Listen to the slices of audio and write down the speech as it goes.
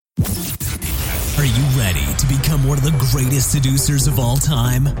Are you ready to become one of the greatest seducers of all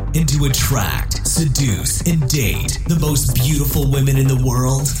time? And to attract, seduce, and date the most beautiful women in the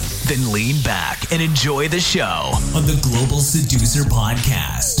world? Then lean back and enjoy the show on the Global Seducer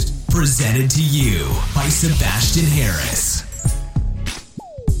Podcast, presented to you by Sebastian Harris.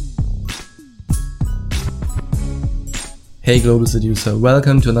 Hey Global Seducer,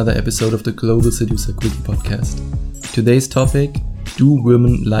 welcome to another episode of the Global Seducer Quickie Podcast. Today's topic, do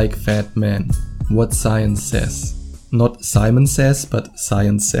women like fat men? What science says. Not Simon Says, but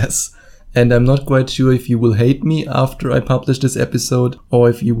science says. And I'm not quite sure if you will hate me after I publish this episode or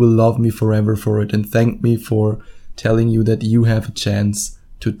if you will love me forever for it and thank me for telling you that you have a chance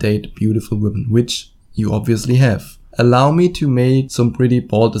to date beautiful women, which you obviously have. Allow me to make some pretty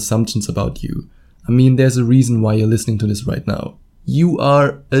bold assumptions about you. I mean, there's a reason why you're listening to this right now. You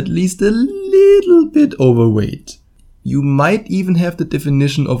are at least a little bit overweight. You might even have the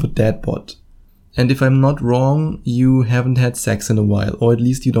definition of a dad bod. And if I'm not wrong, you haven't had sex in a while, or at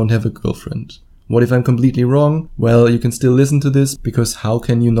least you don't have a girlfriend. What if I'm completely wrong? Well, you can still listen to this, because how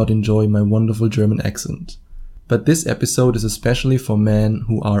can you not enjoy my wonderful German accent? But this episode is especially for men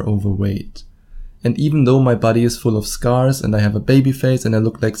who are overweight. And even though my body is full of scars and I have a baby face and I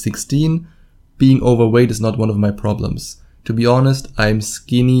look like 16, being overweight is not one of my problems. To be honest, I'm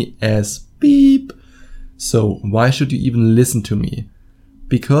skinny as beep. So why should you even listen to me?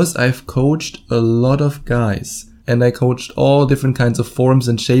 Because I've coached a lot of guys, and I coached all different kinds of forms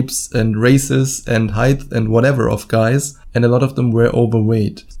and shapes and races and height and whatever of guys, and a lot of them were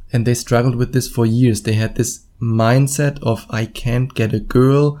overweight. And they struggled with this for years. They had this mindset of, I can't get a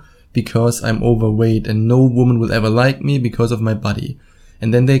girl because I'm overweight and no woman will ever like me because of my body.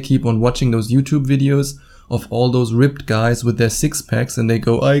 And then they keep on watching those YouTube videos of all those ripped guys with their six packs and they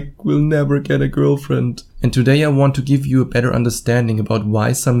go, I will never get a girlfriend. And today I want to give you a better understanding about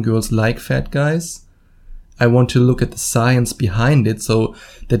why some girls like fat guys. I want to look at the science behind it so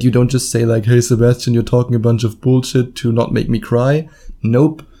that you don't just say like, hey Sebastian, you're talking a bunch of bullshit to not make me cry.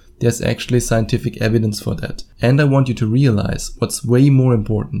 Nope, there's actually scientific evidence for that. And I want you to realize what's way more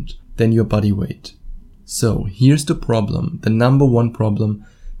important than your body weight. So here's the problem, the number one problem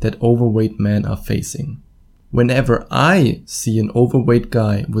that overweight men are facing. Whenever I see an overweight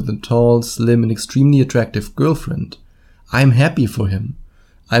guy with a tall, slim, and extremely attractive girlfriend, I'm happy for him.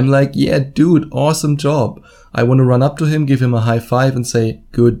 I'm like, yeah, dude, awesome job. I want to run up to him, give him a high five and say,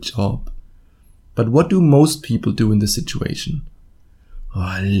 good job. But what do most people do in this situation?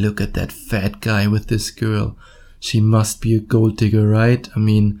 Oh, look at that fat guy with this girl. She must be a gold digger, right? I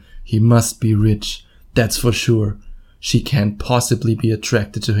mean, he must be rich. That's for sure. She can't possibly be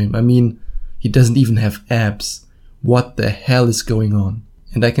attracted to him. I mean, he doesn't even have abs. What the hell is going on?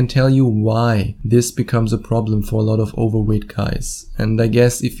 And I can tell you why this becomes a problem for a lot of overweight guys. And I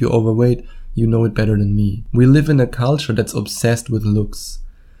guess if you're overweight, you know it better than me. We live in a culture that's obsessed with looks.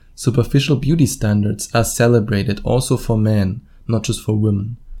 Superficial beauty standards are celebrated also for men, not just for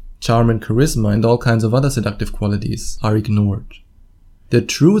women. Charm and charisma and all kinds of other seductive qualities are ignored. The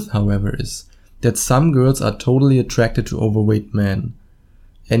truth, however, is that some girls are totally attracted to overweight men.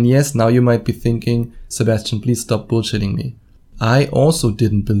 And yes, now you might be thinking, Sebastian, please stop bullshitting me. I also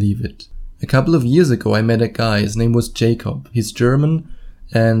didn't believe it. A couple of years ago, I met a guy. His name was Jacob. He's German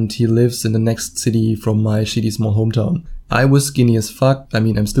and he lives in the next city from my shitty small hometown. I was skinny as fuck. I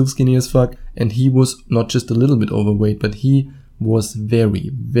mean, I'm still skinny as fuck. And he was not just a little bit overweight, but he was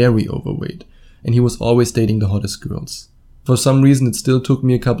very, very overweight. And he was always dating the hottest girls. For some reason, it still took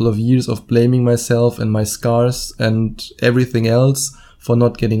me a couple of years of blaming myself and my scars and everything else for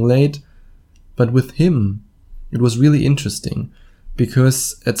not getting laid. But with him, it was really interesting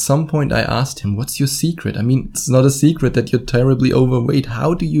because at some point I asked him, what's your secret? I mean, it's not a secret that you're terribly overweight.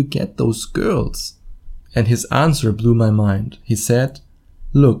 How do you get those girls? And his answer blew my mind. He said,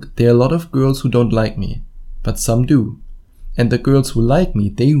 look, there are a lot of girls who don't like me, but some do. And the girls who like me,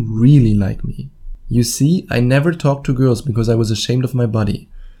 they really like me. You see, I never talked to girls because I was ashamed of my body.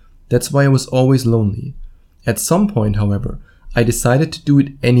 That's why I was always lonely. At some point, however, I decided to do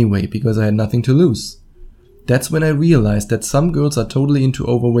it anyway because I had nothing to lose. That's when I realized that some girls are totally into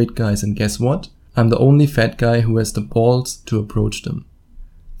overweight guys, and guess what? I'm the only fat guy who has the balls to approach them.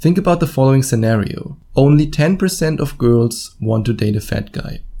 Think about the following scenario. Only 10% of girls want to date a fat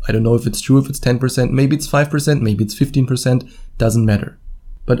guy. I don't know if it's true, if it's 10%, maybe it's 5%, maybe it's 15%, doesn't matter.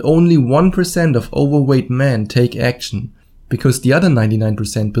 But only 1% of overweight men take action because the other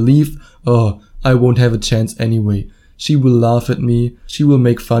 99% believe, oh, I won't have a chance anyway. She will laugh at me. She will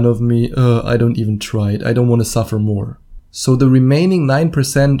make fun of me. I don't even try it. I don't want to suffer more. So the remaining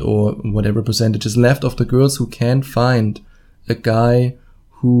 9% or whatever percentage is left of the girls who can't find a guy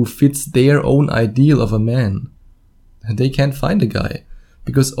who fits their own ideal of a man, they can't find a guy.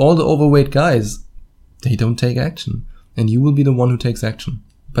 Because all the overweight guys, they don't take action. And you will be the one who takes action.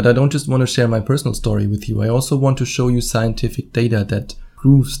 But I don't just want to share my personal story with you. I also want to show you scientific data that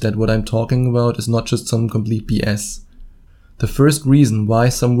proves that what I'm talking about is not just some complete BS. The first reason why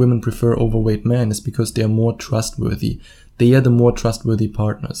some women prefer overweight men is because they are more trustworthy. They are the more trustworthy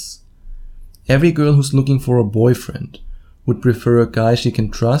partners. Every girl who's looking for a boyfriend would prefer a guy she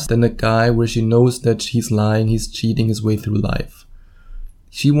can trust than a guy where she knows that he's lying, he's cheating his way through life.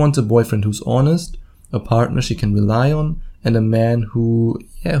 She wants a boyfriend who's honest, a partner she can rely on, and a man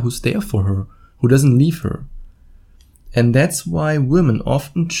who's there for her, who doesn't leave her. And that's why women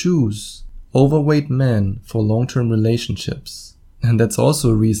often choose overweight men for long-term relationships. And that's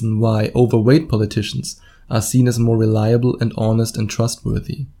also a reason why overweight politicians are seen as more reliable and honest and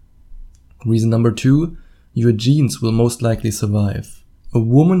trustworthy. Reason number 2, your genes will most likely survive. A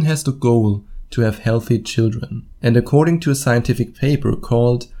woman has the goal to have healthy children. And according to a scientific paper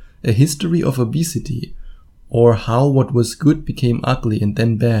called A History of Obesity, or How What Was Good Became Ugly and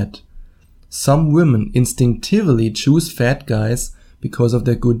Then Bad, some women instinctively choose fat guys because of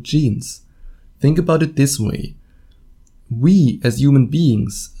their good genes. Think about it this way. We, as human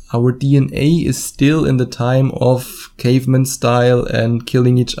beings, our DNA is still in the time of caveman style and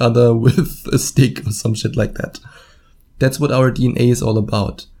killing each other with a stick or some shit like that. That's what our DNA is all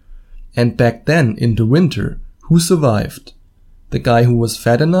about. And back then, in the winter, who survived? The guy who was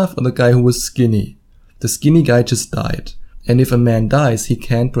fat enough or the guy who was skinny? The skinny guy just died. And if a man dies, he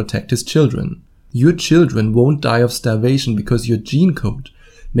can't protect his children. Your children won't die of starvation because your gene code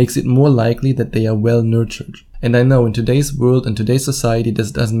makes it more likely that they are well nurtured. And I know in today's world and today's society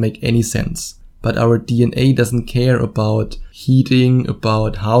this doesn't make any sense. But our DNA doesn't care about heating,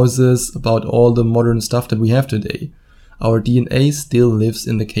 about houses, about all the modern stuff that we have today. Our DNA still lives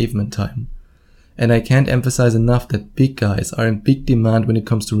in the caveman time. And I can't emphasize enough that big guys are in big demand when it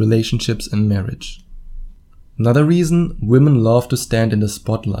comes to relationships and marriage. Another reason, women love to stand in the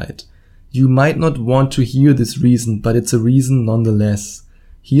spotlight. You might not want to hear this reason, but it's a reason nonetheless.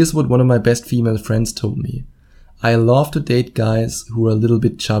 Here's what one of my best female friends told me. I love to date guys who are a little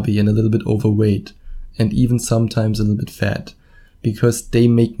bit chubby and a little bit overweight, and even sometimes a little bit fat, because they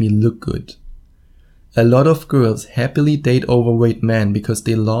make me look good. A lot of girls happily date overweight men because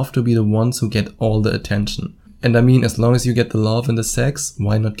they love to be the ones who get all the attention. And I mean, as long as you get the love and the sex,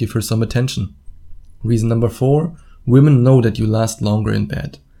 why not give her some attention? Reason number 4, women know that you last longer in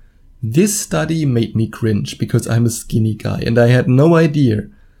bed. This study made me cringe because I'm a skinny guy and I had no idea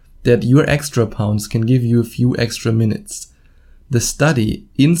that your extra pounds can give you a few extra minutes. The study,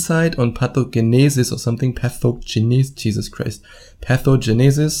 Insight on Pathogenesis or something,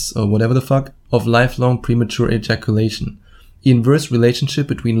 Pathogenesis or whatever the fuck, of lifelong premature ejaculation, inverse relationship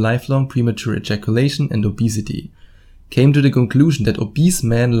between lifelong premature ejaculation and obesity, came to the conclusion that obese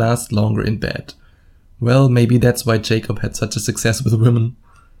men last longer in bed. Well, maybe that's why Jacob had such a success with women.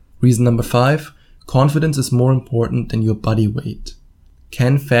 Reason number 5, confidence is more important than your body weight.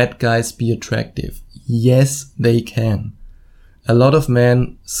 Can fat guys be attractive? Yes, they can. A lot of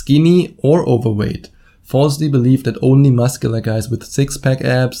men, skinny or overweight, falsely believe that only muscular guys with six-pack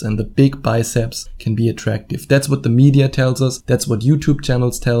abs and the big biceps can be attractive. That's what the media tells us, that's what YouTube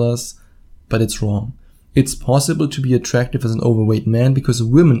channels tell us, but it's wrong. It's possible to be attractive as an overweight man because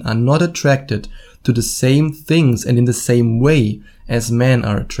women are not attracted to the same things and in the same way as men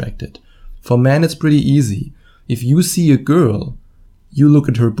are attracted. For men, it's pretty easy. If you see a girl, you look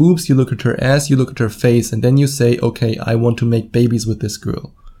at her boobs, you look at her ass, you look at her face, and then you say, okay, I want to make babies with this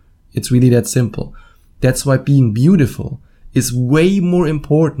girl. It's really that simple. That's why being beautiful is way more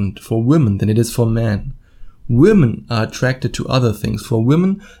important for women than it is for men. Women are attracted to other things. For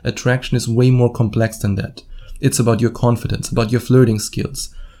women, attraction is way more complex than that. It's about your confidence, about your flirting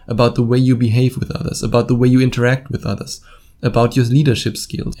skills, about the way you behave with others, about the way you interact with others, about your leadership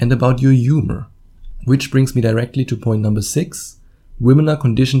skills, and about your humor. Which brings me directly to point number 6. Women are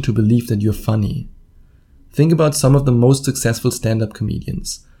conditioned to believe that you're funny. Think about some of the most successful stand-up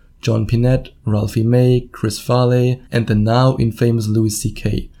comedians. John Pinette, Ralphie May, Chris Farley, and the now infamous Louis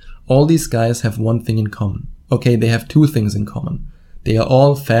C.K. All these guys have one thing in common. Okay, they have 2 things in common. They are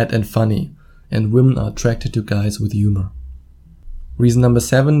all fat and funny, and women are attracted to guys with humor. Reason number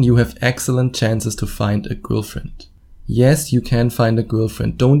 7, you have excellent chances to find a girlfriend. Yes, you can find a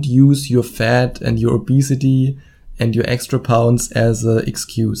girlfriend. Don't use your fat and your obesity and your extra pounds as an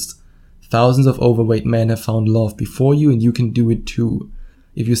excuse. Thousands of overweight men have found love before you and you can do it too.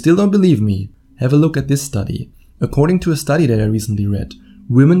 If you still don't believe me, have a look at this study. According to a study that I recently read,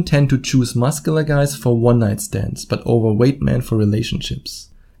 women tend to choose muscular guys for one-night stands, but overweight men for relationships.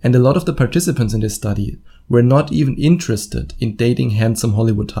 And a lot of the participants in this study were not even interested in dating handsome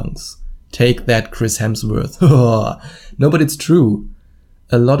Hollywood hunks. Take that, Chris Hemsworth. No, but it's true.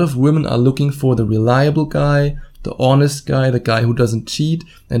 A lot of women are looking for the reliable guy, the honest guy, the guy who doesn't cheat,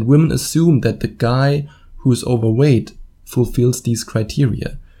 and women assume that the guy who's overweight fulfills these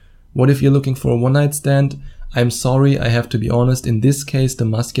criteria. What if you're looking for a one-night stand? I'm sorry, I have to be honest, in this case the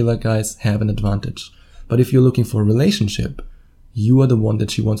muscular guys have an advantage. But if you're looking for a relationship, you are the one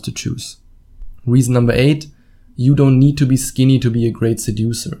that she wants to choose. Reason number 8, you don't need to be skinny to be a great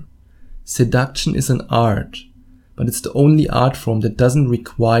seducer. Seduction is an art, but it's the only art form that doesn't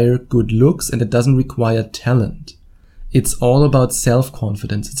require good looks and it doesn't require talent. It's all about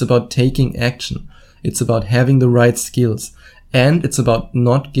self-confidence. It's about taking action. It's about having the right skills. And it's about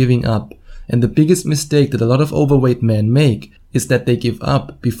not giving up. And the biggest mistake that a lot of overweight men make is that they give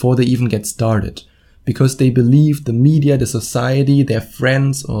up before they even get started. Because they believe the media, the society, their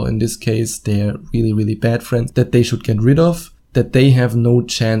friends, or in this case, their really, really bad friends, that they should get rid of, that they have no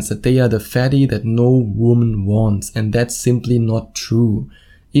chance, that they are the fatty that no woman wants. And that's simply not true.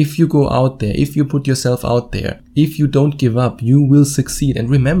 If you go out there, if you put yourself out there, if you don't give up, you will succeed. And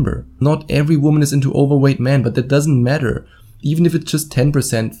remember, not every woman is into overweight men, but that doesn't matter. Even if it's just 10%,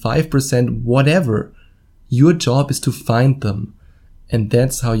 5%, whatever, your job is to find them. And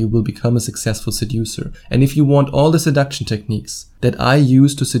that's how you will become a successful seducer. And if you want all the seduction techniques that I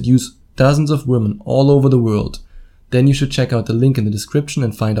use to seduce dozens of women all over the world, then you should check out the link in the description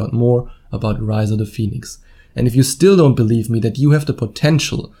and find out more about Rise of the Phoenix. And if you still don't believe me that you have the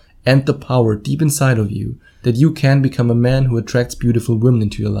potential and the power deep inside of you, that you can become a man who attracts beautiful women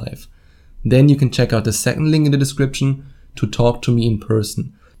into your life, then you can check out the second link in the description to talk to me in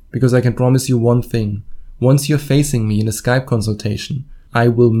person. Because I can promise you one thing. Once you're facing me in a Skype consultation, I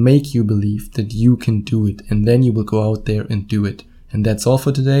will make you believe that you can do it, and then you will go out there and do it. And that's all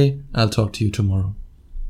for today. I'll talk to you tomorrow.